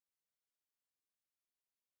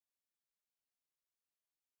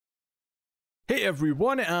Hey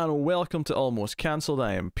everyone, and welcome to Almost Cancelled.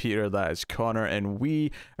 I am Peter, that is Connor, and we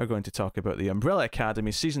are going to talk about the Umbrella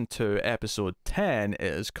Academy Season 2, Episode 10. It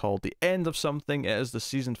is called The End of Something. It is the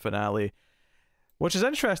season finale, which is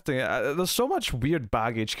interesting. There's so much weird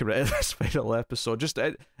baggage coming out of this final episode, just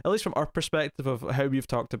at least from our perspective of how we've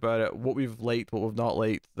talked about it, what we've liked, what we've not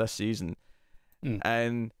liked this season.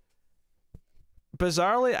 And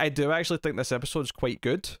bizarrely, I do actually think this episode is quite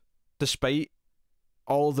good, despite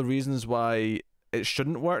all the reasons why it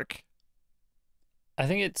shouldn't work. I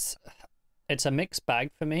think it's a mixed bag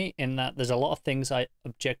for me in that there's a lot of things I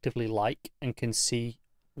objectively like and can see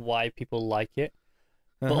why people like it,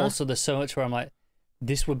 but also there's so much where I'm like,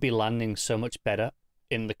 this would be landing so much better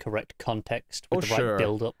in the correct context with the right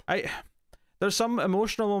build up. There's some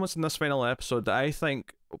emotional moments in this final episode that I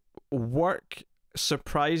think work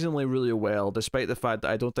surprisingly really well, despite the fact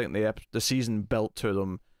that I don't think the season built to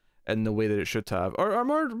them in the way that it should have, or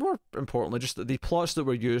more importantly, just the plots that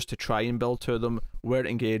were used to try and build to them weren't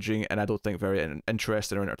engaging, and I don't think very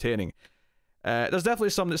interesting or entertaining. There's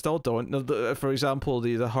definitely some that still don't. For example,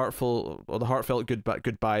 the heartfelt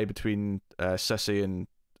goodbye between Sissy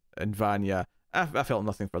and Vanya. I felt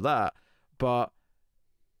nothing for that, but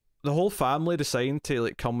the whole family deciding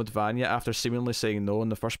to come with Vanya after seemingly saying no in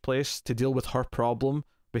the first place to deal with her problem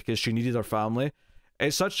because she needed her family.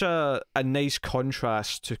 It's such a nice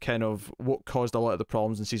contrast to kind of what caused a lot of the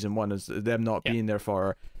problems in season 1, is them not being there for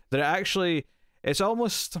her. That it actually, it's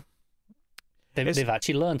almost... They've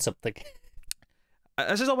actually learned something.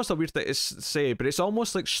 This is almost a weird thing to say, but it's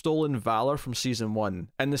almost like stolen valor from season 1,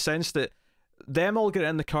 in the sense that them all getting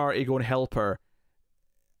in the car to go and help her,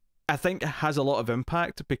 I think has a lot of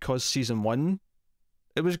impact because season 1,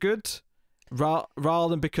 it was good. Rather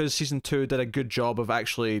than because season 2 did a good job of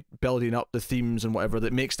actually building up the themes and whatever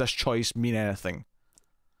that makes this choice mean anything.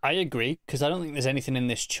 I agree, because I don't think there's anything in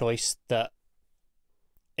this choice that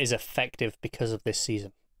is effective because of this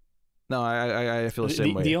season. No, I feel the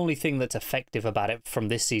same way. The only thing that's effective about it from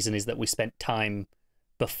this season is that we spent time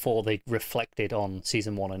before they reflected on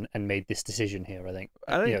season 1 and made this decision here, I think.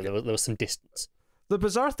 There was some distance. The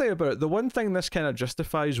bizarre thing about it, the one thing this kind of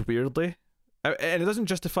justifies weirdly, and it doesn't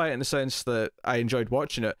justify it in the sense that I enjoyed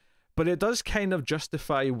watching it, but it does kind of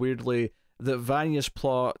justify weirdly that Vanya's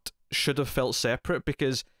plot should have felt separate,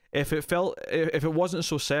 because if it wasn't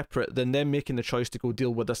so separate, then them making the choice to go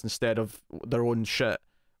deal with this instead of their own shit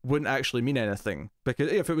wouldn't actually mean anything.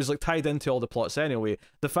 Because if it was tied into all the plots anyway,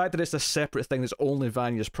 the fact that it's a separate thing that's only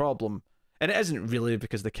Vanya's problem, and it isn't really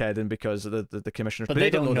because the kid and because of the commissioners, but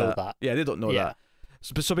they don't know that. Yeah, they don't know that.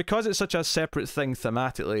 So because it's such a separate thing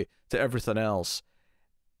thematically to everything else,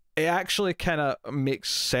 it actually kind of makes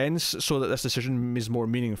sense so that this decision is more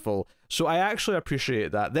meaningful. So I actually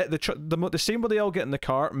appreciate that. The scene where they all get in the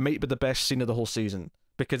car might be the best scene of the whole season,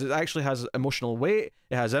 because it actually has emotional weight,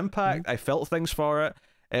 it has impact, I felt things for it,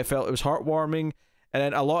 it was heartwarming, and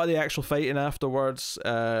then a lot of the actual fighting afterwards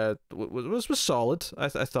was solid, I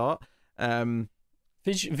thought.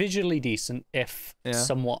 Visually decent, if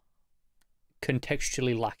somewhat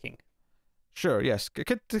contextually lacking. Sure, yes.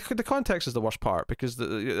 The context is the worst part, because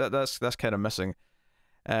that's kind of missing.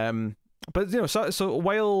 But so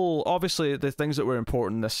while obviously the things that were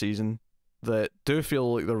important this season that do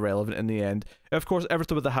feel like they're relevant in the end, of course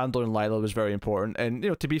everything with the Handler and Lila was very important, and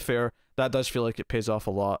to be fair, that does feel like it pays off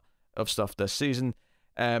a lot of stuff this season.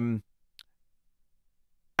 I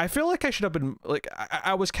feel like I should have been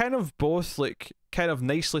I was kind of both kind of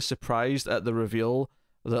nicely surprised at the reveal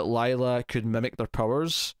that Lila could mimic their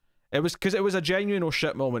powers. It was because it was a genuine oh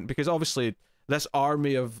shit moment, because obviously this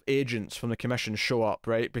army of agents from the commission show up,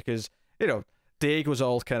 right? Because Diego's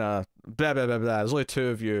all kind of blah blah blah blah. There's only 2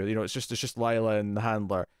 of you. It's just Lila and the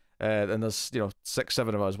Handler, and there's 6,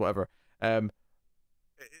 7 of us, whatever. And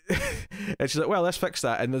she's like, well, let's fix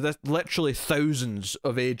that. And there's literally thousands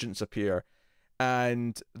of agents appear,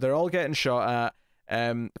 and they're all getting shot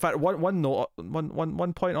at. In fact,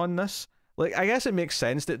 one point on this. I guess it makes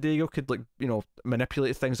sense that Diego could,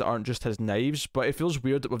 manipulate things that aren't just his knives, but it feels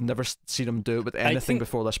weird that we've never seen him do it with anything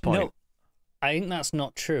before this point. No, I think that's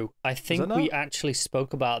not true. I think we actually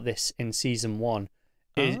spoke about this in season 1,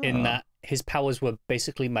 in that his powers were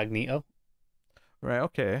basically Magneto. Right,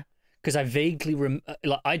 okay. Because I vaguely,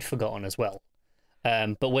 I'd forgotten as well.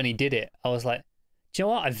 But when he did it, I was like, do you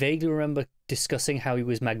know what? I vaguely remember discussing how he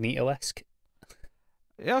was Magneto-esque.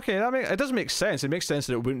 Yeah, okay, it does make sense. It makes sense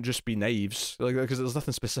that it wouldn't just be knives, because there's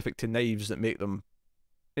nothing specific to knives that make them,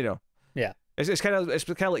 Yeah. It's kind of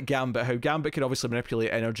like Gambit. How Gambit can obviously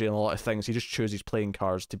manipulate energy and a lot of things. He just chooses playing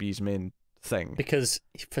cards to be his main thing because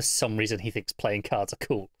for some reason he thinks playing cards are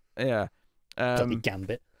cool. Yeah, Bloody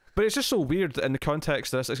Gambit. But it's just so weird in the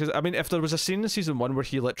context of this. Because, I mean, if there was a scene in season 1 where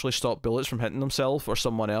he literally stopped bullets from hitting himself or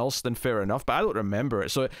someone else, then fair enough. But I don't remember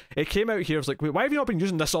it. So it came out here. I was like, wait, why have you not been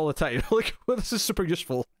using this all the time? Like, well, this is super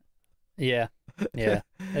useful. Yeah,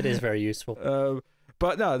 it is very useful.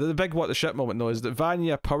 But no, the big what the shit moment though is that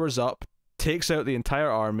Vanya powers up, takes out the entire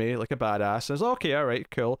army like a badass, and is like, okay, all right,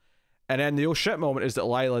 cool. And then the oh shit moment is that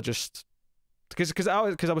Lila just because I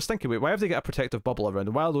was thinking, wait, why have they got a protective bubble around?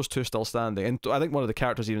 And why are those two still standing? And I think one of the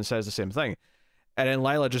characters even says the same thing. And then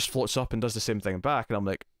Lila just floats up and does the same thing back, and I'm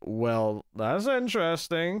like, well, that's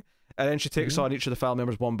interesting. And then she takes on each of the family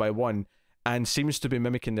members one by one, and seems to be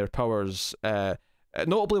mimicking their powers.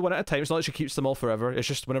 Notably one at a time. It's not like she keeps them all forever. It's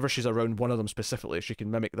just whenever she's around one of them specifically, she can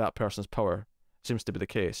mimic that person's power. Seems to be the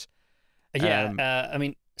case. Yeah, I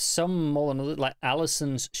mean, some more than others. Like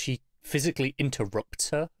Allison's, she physically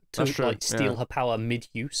interrupts her to like steal her power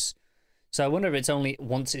mid-use. So I wonder if it's only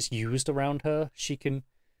once it's used around her she can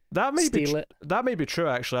steal it. That may be true,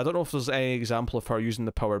 actually. I don't know if there's any example of her using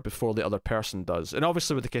the power before the other person does. And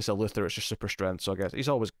obviously with the case of Luther, it's just super strength, so I guess it's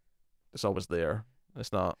always there.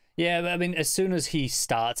 It's not. Yeah, but I mean, as soon as he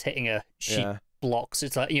starts hitting her, she blocks.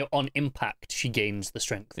 It's like, on impact, she gains the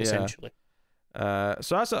strength, essentially. So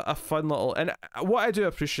that's a fun little... And what I do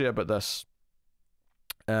appreciate about this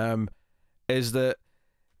is that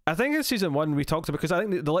I think in season 1 we talked about... Because I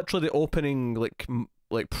think literally the opening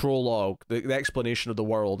like prologue, the explanation of the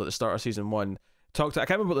world at the start of season 1, I can't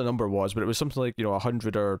remember what the number was, but it was something like,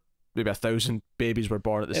 100 or maybe 1,000 babies were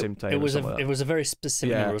born at the same time. It was a very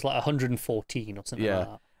specific number. It was like 114 or something like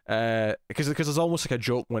that. Because there's almost like a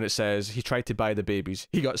joke when it says he tried to buy the babies,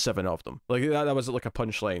 he got 7 of them. Like that was like a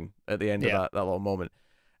punchline at the end of that little moment.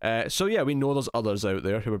 So yeah, we know there's others out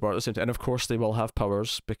there who were born at the same time, and of course they will have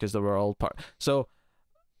powers because they were all part. So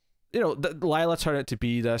Lila turned out to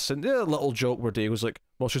be this, and the little joke where Diego's like,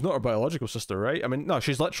 well, she's not her biological sister, right? I mean, no,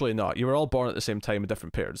 she's literally not. You were all born at the same time in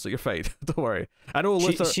different parents, so you're fine. Don't worry. I know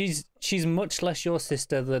Luther... She's much less your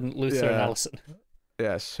sister than Luther and Allison.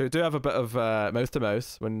 Yes, who do have a bit of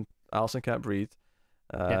mouth-to-mouth when Allison can't breathe.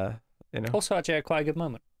 Also, actually, quite a good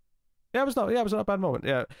moment. Yeah, it was not a bad moment.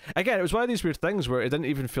 Yeah. Again, it was one of these weird things where it didn't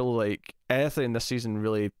even feel like anything in this season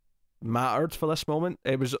really mattered for this moment.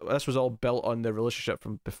 This was all built on the relationship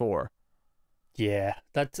from before. Yeah,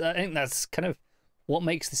 I think that's kind of what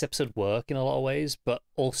makes this episode work in a lot of ways, but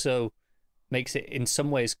also makes it in some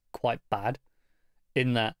ways quite bad,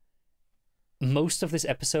 in that most of this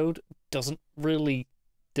episode doesn't really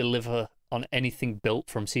deliver on anything built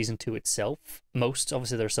from season 2 itself.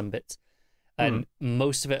 Obviously there are some bits, and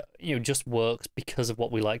most of it just works because of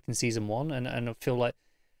what we liked in season 1, and I feel like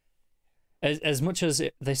as much as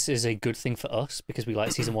this is a good thing for us because we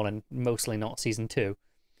like season 1 and mostly not season 2,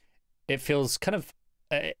 it feels kind of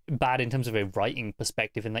bad in terms of a writing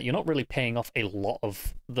perspective, in that you're not really paying off a lot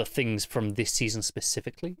of the things from this season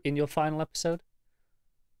specifically in your final episode.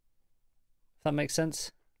 If that makes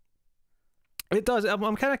sense. It does.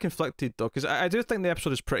 I'm kind of conflicted though, because I do think the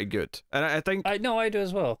episode is pretty good, and I think I do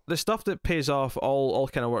as well. The stuff that pays off all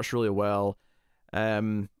kind of works really well.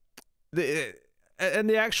 The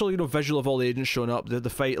actual visual of all the agents showing up, the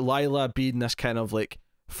fight, Lila being this kind of like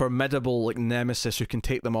formidable like nemesis who can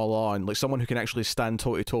take them all on, like someone who can actually stand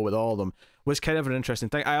toe to toe with all of them, was kind of an interesting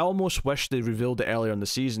thing. I almost wish they revealed it earlier in the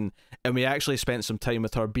season and we actually spent some time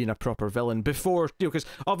with her being a proper villain before, because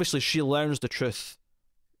obviously she learns the truth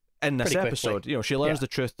in this episode. She learns the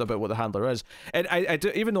truth about what the handler is, and I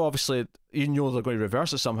do, even though obviously they're going to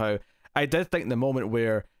reverse it somehow, I did think the moment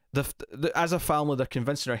where as a family they're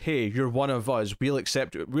convincing her, hey, you're one of us, we'll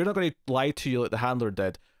accept you, we're not going to lie to you like the handler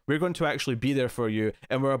did, we're going to actually be there for you,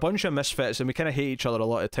 and we're a bunch of misfits and we kind of hate each other a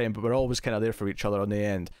lot of the time, but we're always kind of there for each other on the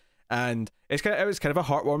end. And it was kind of a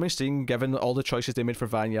heartwarming scene given all the choices they made for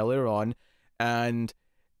Vanya later on, and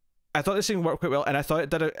I thought the scene worked quite well, and I thought it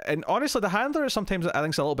did it. And honestly, the handler sometimes I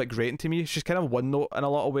think is a little bit grating to me. She's kind of one note in a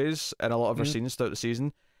lot of ways in a lot of her scenes throughout the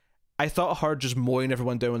season. I thought her just mowing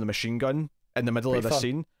everyone down with a machine gun in the middle of the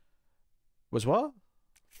scene was what?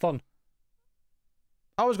 Fun.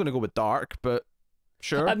 I was going to go with dark, but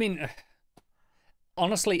sure. I mean,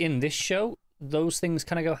 honestly, in this show, those things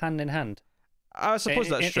kind of go hand in hand. I suppose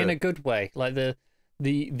that's true. In a good way. Like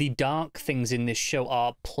the dark things in this show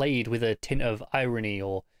are played with a tint of irony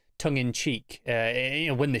or tongue-in-cheek,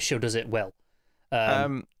 when this show does it well. I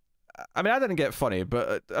mean, I didn't get funny,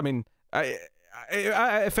 but I mean,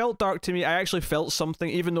 it felt dark to me. I actually felt something,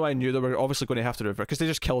 even though I knew they were obviously going to have to reverse, because they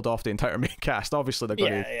just killed off the entire main cast. Obviously, they're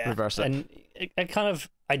going to reverse it. And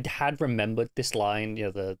I had remembered this line,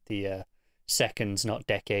 the seconds, not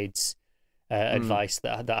decades advice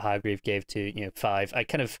that Hargreave gave to 5.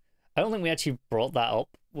 I don't think we actually brought that up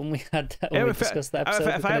when we discussed that episode.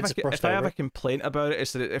 If I have a complaint about it,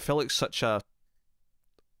 it's that it felt like such a,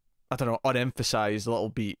 I don't know, unemphasized little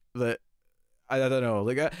beat that I don't know.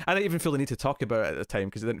 Like I didn't even feel the need to talk about it at the time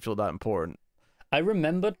because it didn't feel that important. I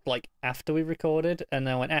remembered like after we recorded, and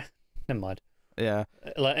I went, never mind. Yeah.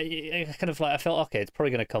 Like I kind of like I felt okay, it's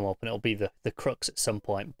probably going to come up and it'll be the crux at some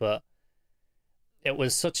point, but it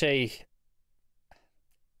was such a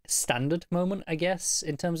standard moment, I guess,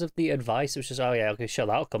 in terms of the advice. It was just, oh yeah, okay, sure,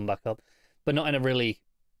 that'll come back up, but not in a really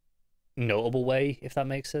notable way, if that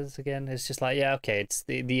makes sense. Again, it's just like, yeah, okay, it's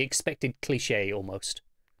the expected cliche almost.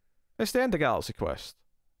 It's the end of Galaxy Quest.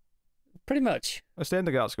 Pretty much. It's the end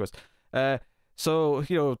of Galaxy Quest. So,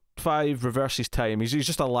 you know, 5 reverses time. He's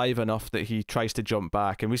just alive enough that he tries to jump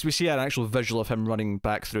back, and we see an actual visual of him running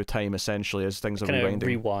back through time, essentially, as things are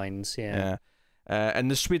rewinding. Rewinds, yeah. And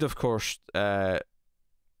the Swede, of course,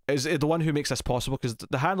 is the one who makes this possible, because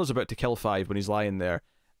the Handler's about to kill 5 when he's lying there,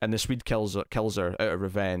 and the Swede kills her out of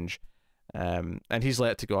revenge. And he's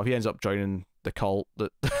let to go. He ends up joining the cult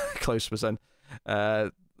that Klaus was in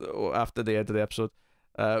after the end of the episode.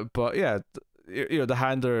 But yeah, you know, the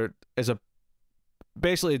Handler is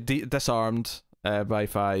basically disarmed by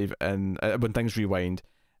 5, and when things rewind,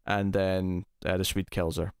 and then the Swede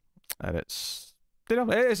kills her, and it's, you know,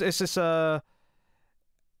 it's just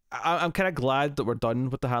I'm kind of glad that we're done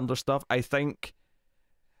with the Handler stuff. I think,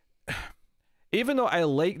 even though I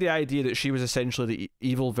like the idea that she was essentially the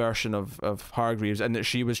evil version of Hargreaves, and that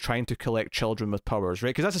she was trying to collect children with powers, right?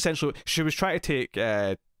 Because that's essentially, she was trying to take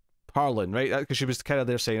Harlan, right? Because she was kind of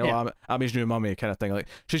there saying, yeah. "Oh, I'm his new mummy," kind of thing. Like,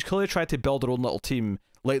 she's clearly tried to build her own little team,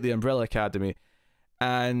 like the Umbrella Academy,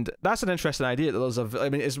 and that's an interesting idea. That I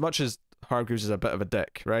mean, as much as Hargreaves is a bit of a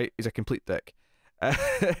dick, right? He's a complete dick.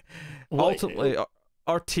 Ultimately,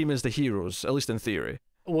 our team is the heroes, at least in theory.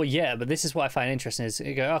 Well, yeah, but this is what I find interesting: is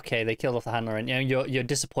you go, okay, they killed off the Handler, and you know, you're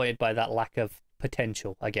disappointed by that lack of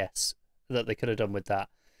potential, I guess, that they could have done with that.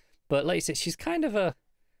 But like you said, she's kind of a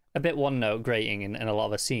bit one-note grating in a lot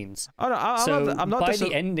of her scenes. Oh no, I'm not by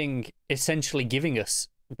the ending essentially giving us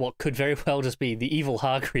what could very well just be the evil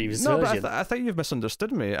Hargreaves version. But I think you've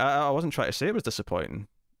misunderstood me. I wasn't trying to say it was disappointing.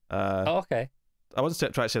 Oh, okay. I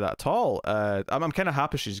wasn't trying to say that at all. I'm kind of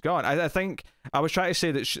happy she's gone. I think I was trying to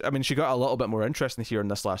say that she got a little bit more interesting here in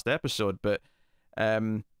this last episode, but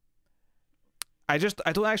I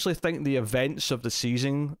don't actually think the events of the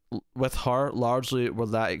season with her largely were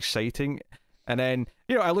that exciting. And then,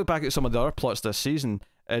 you know, I look back at some of the other plots this season,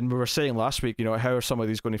 and we were saying last week, you know, how are some of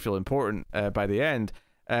these going to feel important by the end?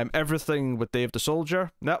 Everything with Dave the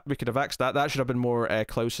Soldier, nope, we could have axed that. That should have been more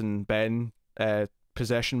Klaus and Ben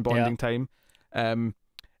possession bonding time.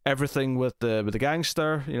 Everything with the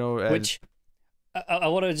gangster, you know, which I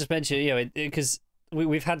want to just mention, you know, because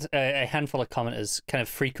we've had a handful of commenters kind of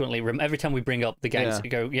frequently every time we bring up the gangster,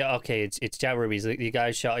 go, yeah, okay, it's Jack Ruby's, the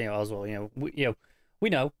guy shot, you know, Oswald, you know, we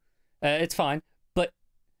know, it's fine, but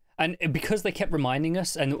and because they kept reminding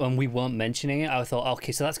us and we weren't mentioning it, I thought,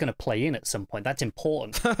 okay, so that's going to play in at some point. That's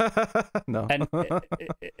important. No, and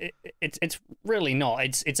it's really not.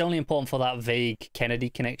 It's only important for that vague Kennedy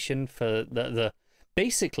connection, for the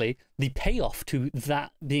basically the payoff to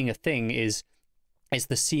that being a thing is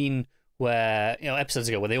the scene where, you know, episodes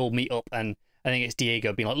ago, where they all meet up, and I think it's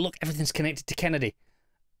Diego being like, look, everything's connected to Kennedy.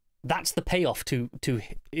 That's the payoff to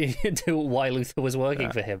why Luther was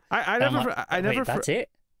working for him. That's it.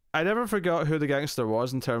 I never forgot who the gangster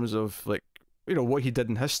was in terms of, like, you know, what he did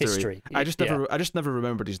in history. I just never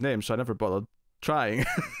remembered his name, so I never bothered trying.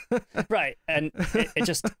 Right, and it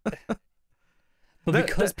just, but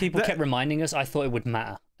because people kept reminding us, I thought it would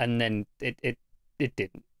matter, and then it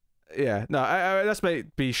didn't. Yeah, no, this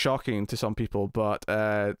might be shocking to some people, but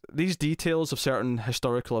these details of certain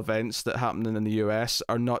historical events that happened in the US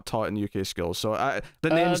are not taught in UK schools, so the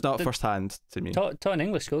name's not first-hand to me. Taught in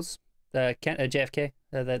English schools. JFK,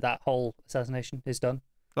 that whole assassination is done.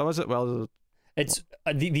 That was it. Well, it's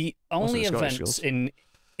the only events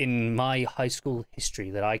in my high school history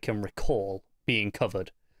that I can recall being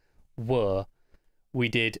covered were, we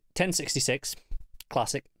did 1066,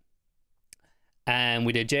 classic, and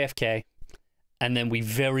we did JFK, and then we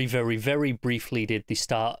very, very, very briefly did the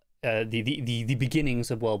start, the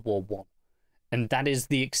beginnings of World War I, and that is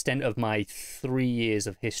the extent of my 3 years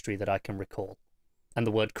of history that I can recall. And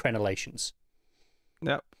the word crenellations.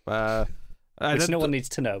 Yep. Which no one needs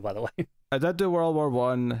to know, by the way. I did do World War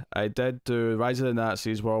One. I did do Rise of the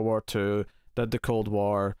Nazis, World War Two. Did the Cold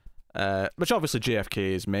War, which obviously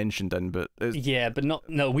JFK is mentioned in, but yeah, but not.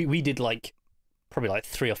 No, we did probably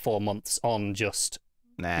 3 or 4 months on just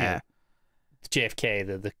JFK,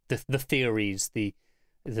 the theories, the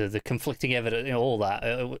conflicting evidence, you know, all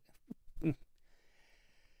that.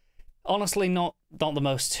 Honestly, not the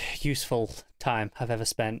most useful time I've ever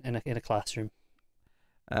spent in a classroom.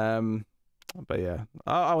 But yeah,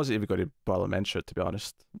 I wasn't even going to bother mention it, to be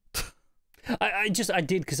honest. I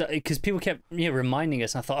did because people kept reminding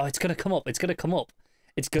us, and I thought, oh, it's gonna come up, it's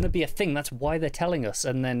gonna be a thing. That's why they're telling us,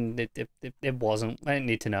 and then it wasn't. I didn't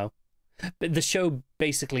need to know. But the show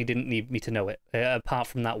basically didn't need me to know it, apart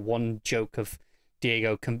from that one joke of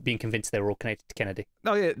Diego being convinced they were all connected to Kennedy.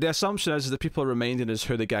 No, yeah, the assumption is that people are reminding us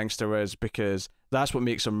who the gangster is because that's what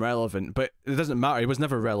makes him relevant. But it doesn't matter. He was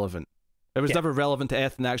never relevant. It was never relevant to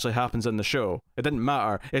anything that actually happens in the show. It didn't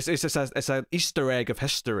matter. It's an Easter egg of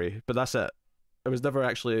history, but that's it. It was never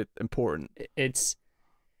actually important. It's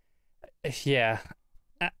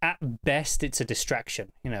at best it's a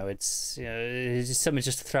distraction. It's it's just something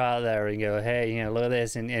just to throw out there and go, hey, look at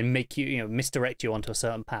this, and make you misdirect you onto a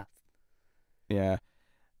certain path. Yeah.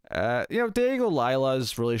 Diego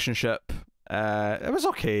Lila's relationship, it was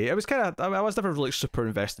okay. It was kind of, I was never really super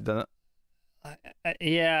invested in it.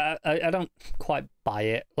 I don't quite buy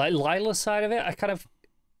it. Like Lila's side of it, I kind of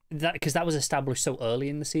because that was established so early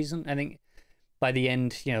in the season. I think by the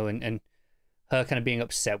end, and her kind of being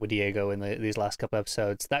upset with Diego in these last couple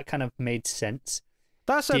episodes, that kind of made sense.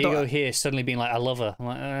 That said, Diego here suddenly being like, I love her. I'm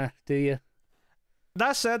like, do you?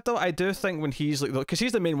 That said, though, I do think when he's like, because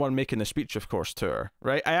he's the main one making the speech, of course, to her,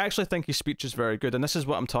 right? I actually think his speech is very good, and this is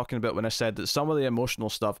what I'm talking about when I said that some of the emotional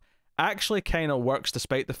stuff actually kind of works,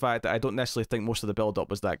 despite the fact that I don't necessarily think most of the build-up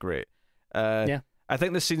was that great. I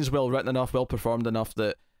think the scene's well written enough, well performed enough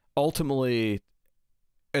that ultimately,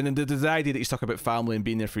 and then the idea that he's talking about family and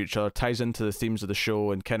being there for each other ties into the themes of the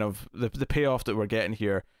show and kind of the payoff that we're getting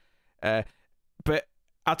here. But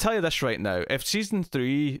I'll tell you this right now, if season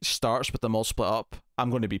 3 starts with them all split up,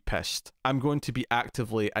 I'm going to be pissed. I'm going to be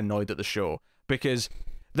actively annoyed at the show, because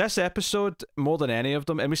this episode, more than any of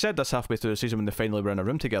them, and we said this halfway through the season when they finally were in a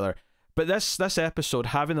room together, but this episode,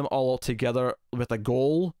 having them all together with a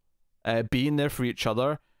goal, being there for each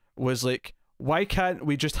other, was like, why can't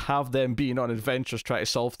we just have them being on adventures, try to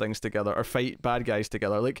solve things together or fight bad guys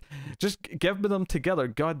together? Like, just give me them together,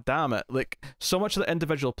 god damn it. Like, so much of the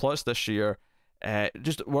individual plots this year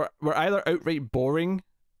just were either outright boring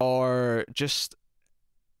or just,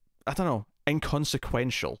 I don't know,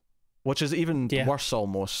 inconsequential, which is even worse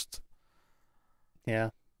almost. Yeah.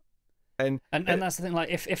 And that's the thing, like,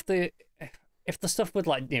 if the stuff with,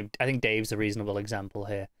 like, I think Dave's a reasonable example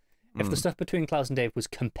here. If the stuff between Klaus and Dave was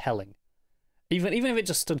compelling, even if it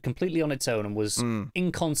just stood completely on its own and was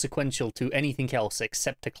inconsequential to anything else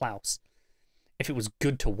except to Klaus, if it was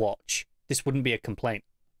good to watch, this wouldn't be a complaint.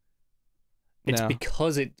 It's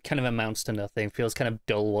because it kind of amounts to nothing, feels kind of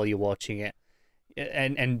dull while you're watching it,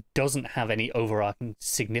 and doesn't have any overarching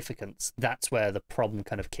significance. That's where the problem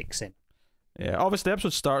kind of kicks in. Yeah, obviously the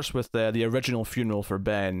episode starts with the original funeral for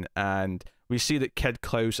Ben, and we see that Kid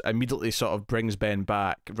Klaus immediately sort of brings Ben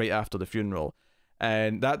back right after the funeral.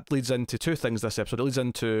 And that leads into two things this episode. It leads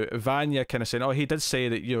into Vanya kind of saying, oh, he did say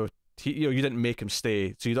that, you didn't make him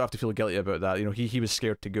stay, so you don't have to feel guilty about that. He was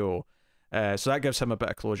scared to go. So that gives him a bit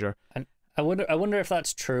of closure. And I wonder if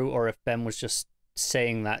that's true, or if Ben was just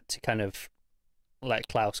saying that to kind of let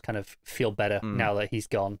Klaus kind of feel better now that he's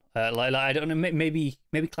gone. Like I don't know, maybe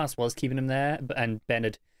Klaus was keeping him there, and Ben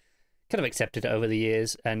had kind of accepted it over the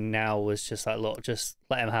years, and now was just like, look, just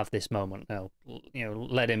let him have this moment now.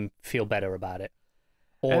 Let him feel better about it.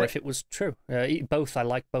 Or if it was true. Both. I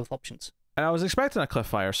like both options. And I was expecting a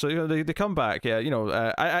cliffhanger, so they come back. Yeah,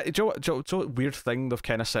 Joe, weird thing they've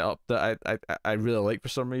kind of set up that I really like for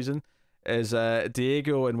some reason is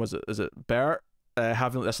Diego and is it Bert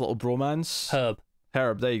having this little bromance.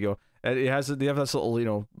 Herb, there you go. They have this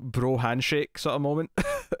little bro handshake sort of moment.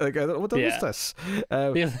 Like, what is this?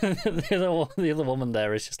 The other woman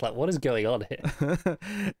there is just like, what is going on here?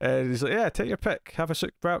 And he's like, yeah, take your pick, have a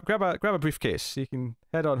grab a briefcase, you can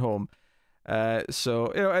head on home.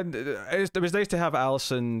 So and it was nice to have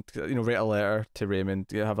Alison write a letter to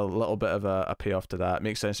Raymond, have a little bit of a payoff to that.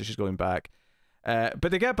 Makes sense that she's going back. But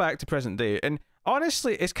they get back to present day, and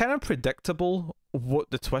honestly, it's kind of predictable what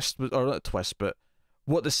the twist was, or not a twist, but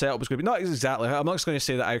what the setup was going to be. Not exactly. I'm not going to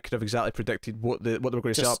say that I could have exactly predicted what they were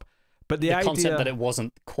going to set up, but the idea, concept that it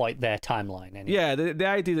wasn't quite their timeline anyway. Yeah, the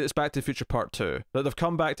idea that it's Back to the Future Part 2, that they've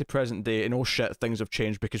come back to present day, and oh shit, things have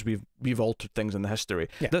changed because we've altered things in the history.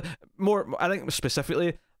 Yeah. I think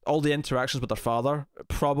specifically, all the interactions with their father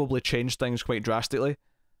probably changed things quite drastically.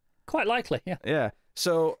 Quite likely, yeah. Yeah.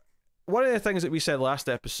 So one of the things that we said last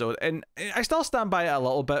episode, and I still stand by it a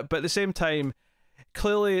little bit, but at the same time,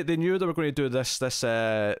 clearly they knew they were going to do this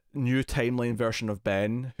new timeline version of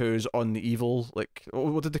Ben, who's on the evil, like,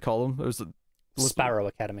 what did they call him? It was the Sparrow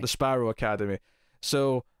Academy. The Sparrow Academy.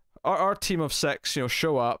 So our team of 6,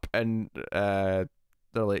 show up and they're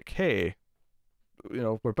like, hey,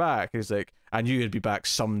 we're back. He's like, I knew you'd be back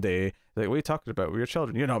someday. Like, what are you talking about? We're your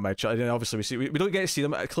children. You're not my child. And obviously we don't get to see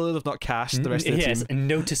them. Clearly they've not cast the rest of the team. Yes,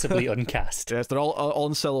 noticeably uncast. Yes, they're all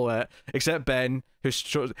in silhouette except Ben,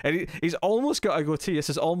 and he's almost got a goatee. This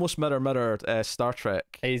is almost mirror Star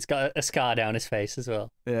Trek. He's got a scar down his face as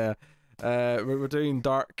well. Yeah, we're doing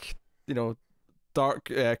dark,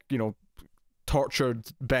 tortured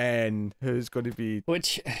Ben, who's going to be.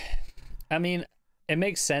 Which, I mean, it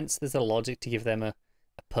makes sense. There's a logic to give them a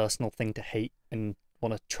personal thing to hate and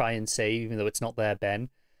want to try and save, even though it's not their Ben.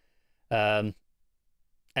 And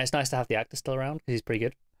it's nice to have the actor still around because he's pretty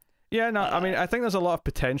good. Yeah, no, I mean, I think there's a lot of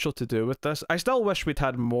potential to do with this. I still wish we'd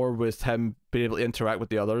had more with him being able to interact with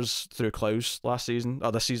the others through Klaus this season,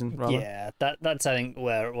 rather. Yeah, that's I think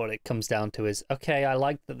what it comes down to is, okay, I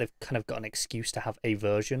like that they've kind of got an excuse to have a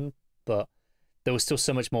version, but there was still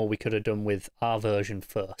so much more we could have done with our version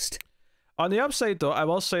first. On the upside, though, I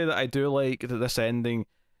will say that I do like that this ending.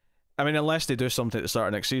 I mean, unless they do something at the start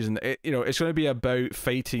of next season, it's going to be about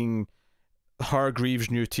fighting Hargreaves'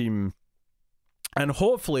 new team, and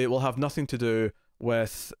hopefully it will have nothing to do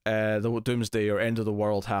with the Doomsday or End of the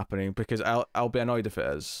World happening, because I'll be annoyed if it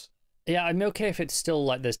is. Yeah, I'm okay if it's still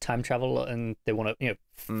like there's time travel and they want to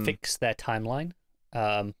fix their timeline,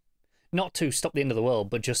 not to stop the end of the world,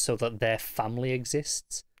 but just so that their family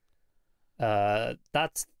exists.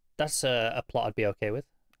 That's a plot I'd be okay with.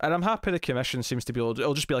 And I'm happy the Commission seems to be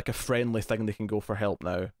it'll just be like a friendly thing they can go for help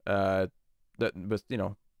now. That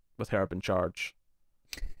with Herb in charge.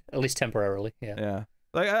 At least temporarily, yeah. Yeah.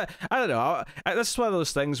 Like, I don't know. This is one of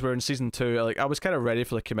those things where in season 2, like, I was kind of ready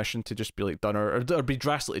for the Commission to just be like done or be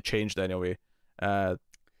drastically changed anyway. I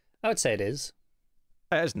would say it is.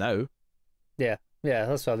 It is now. Yeah,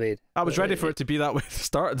 that's what I mean. I was ready for it to be that way at the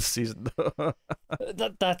start of the season.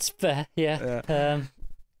 That's fair, yeah.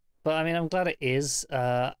 But I mean, I'm glad it is.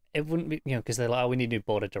 It wouldn't be, because they're like, oh, we need new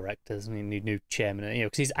board of directors, we need new chairman,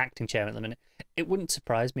 because he's acting chairman at the minute. It wouldn't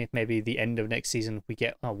surprise me if maybe the end of next season we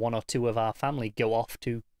get one or two of our family go off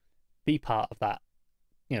to be part of that,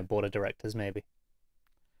 board of directors, maybe.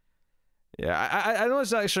 Yeah, I'm not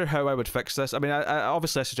exactly sure how I would fix this. I mean, I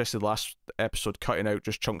obviously I suggested last episode cutting out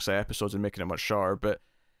just chunks of episodes and making it much shorter, but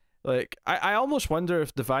like, I almost wonder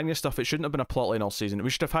if the Vanya stuff, it shouldn't have been a plotline all season.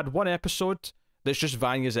 We should have had one episode that's just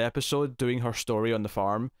Vanya's episode doing her story on the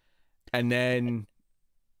farm, and then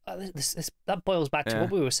that boils back to what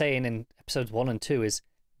we were saying in episodes 1 and 2 is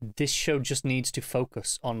this show just needs to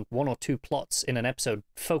focus on one or two plots in an episode.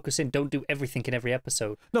 Focus in, don't do everything in every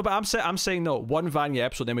episode. No, but I'm saying no, one Vanya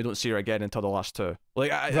episode, then we don't see her again until the last two.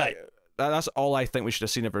 Like, right. That's all I think we should have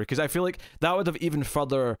seen of her, because I feel like that would have even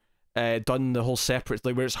further done the whole separate,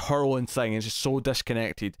 like, where it's her own thing and it's just so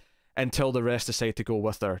disconnected, until the rest decide to go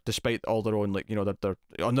with her, despite all their own, like, they're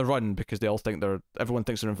on the run because they all think everyone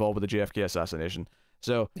thinks they're involved with the JFK assassination.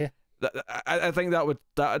 So yeah, I think that would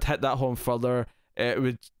hit that home further.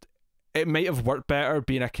 It might have worked better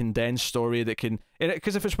being a condensed story that can,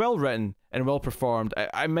 because if it's well written and well performed,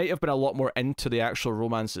 I might have been a lot more into the actual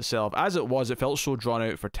romance itself. As it was, it felt so drawn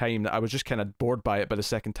out for time that I was just kind of bored by it by the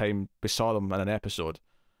second time we saw them in an episode.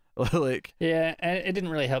 Like, yeah, and it didn't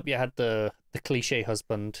really help. You had the cliche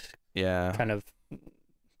husband. Yeah. Kind of.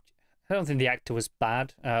 I don't think the actor was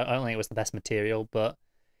bad. I don't think it was the best material, but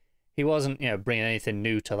he wasn't, bringing anything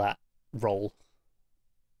new to that role.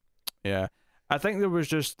 Yeah, I think there was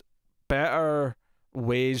just better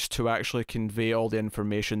ways to actually convey all the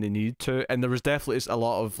information they need to, and there was definitely a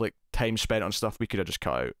lot of like time spent on stuff we could have just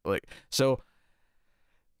cut out. Like, so.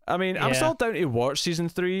 I mean, I'm still down to watch season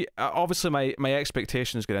 3. Obviously, my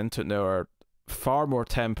expectations going into it now are far more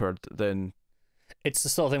tempered than. It's the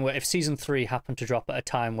sort of thing where if season 3 happened to drop at a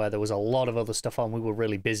time where there was a lot of other stuff on, we were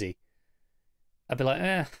really busy, I'd be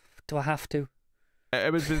like, do I have to?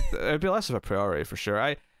 It'd be less of a priority for sure.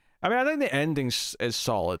 I mean, I think the ending is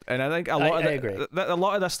solid, and I think a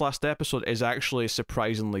lot of this last episode is actually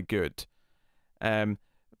surprisingly good.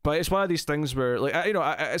 But it's one of these things where, like,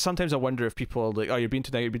 I sometimes I wonder if people are like, oh, you're being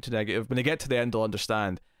too negative. When they get to the end, they'll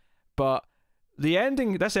understand. But the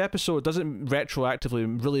ending, this episode, doesn't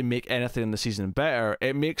retroactively really make anything in the season better.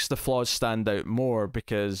 It makes the flaws stand out more,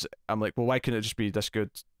 because I'm like, well, why couldn't it just be this good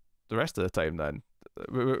the rest of the time then?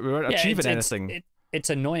 We weren't achieving anything. It's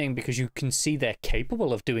annoying because you can see they're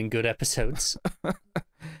capable of doing good episodes.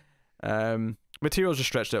 Materials just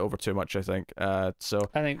stretched it over too much, I think. So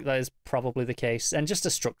I think that is probably the case, and just a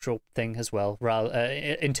structural thing as well. Rather,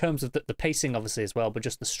 in terms of the pacing, obviously as well, but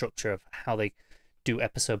just the structure of how they do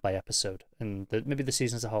episode by episode, and maybe the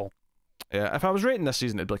season as a whole. Yeah, if I was rating this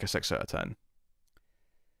season, it'd be like a 6 out of 10.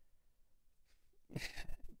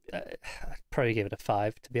 I'd probably give it a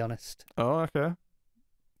 5, to be honest. Oh, okay.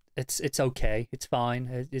 It's okay. It's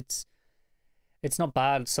fine. It's not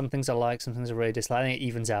bad. Some things I like, some things I really dislike. I think it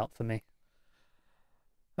evens out for me.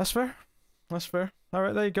 That's fair. That's fair. All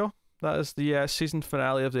right, there you go. That is the season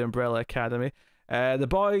finale of the Umbrella Academy. The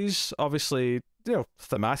boys, obviously,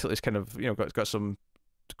 thematically, it's kind of got some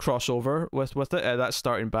crossover with it. That's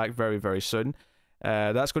starting back very, very soon.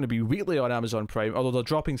 That's going to be weekly on Amazon Prime, although they're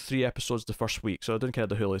dropping 3 episodes the first week, so they're doing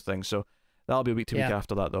kind of the Hulu thing. So that'll be week to week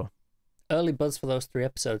after that, though. Early buzz for those 3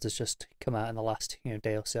 episodes has just come out in the last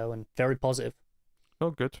day or so, and very positive. Oh,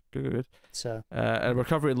 good. So, and we're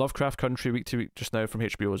covering Lovecraft Country week to week just now from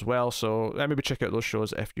HBO as well. So maybe check out those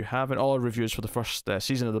shows if you haven't. All our reviews for the first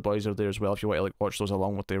season of The Boys are there as well if you want to watch those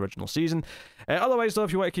along with the original season. Otherwise, though,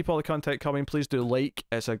 if you want to keep all the content coming, please do like.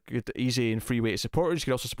 It's a good, easy, and free way to support us. You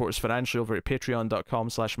can also support us financially over at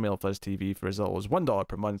patreon.com/MailFuzzTV for as little as $1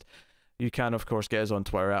 per month. You can, of course, get us on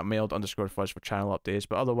Twitter at mailed_fuzz for channel updates.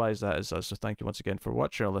 But otherwise, that is us. So thank you once again for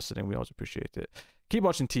watching or listening. We always appreciate it. Keep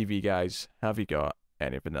watching TV, guys. Have you got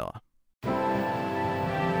any vanilla?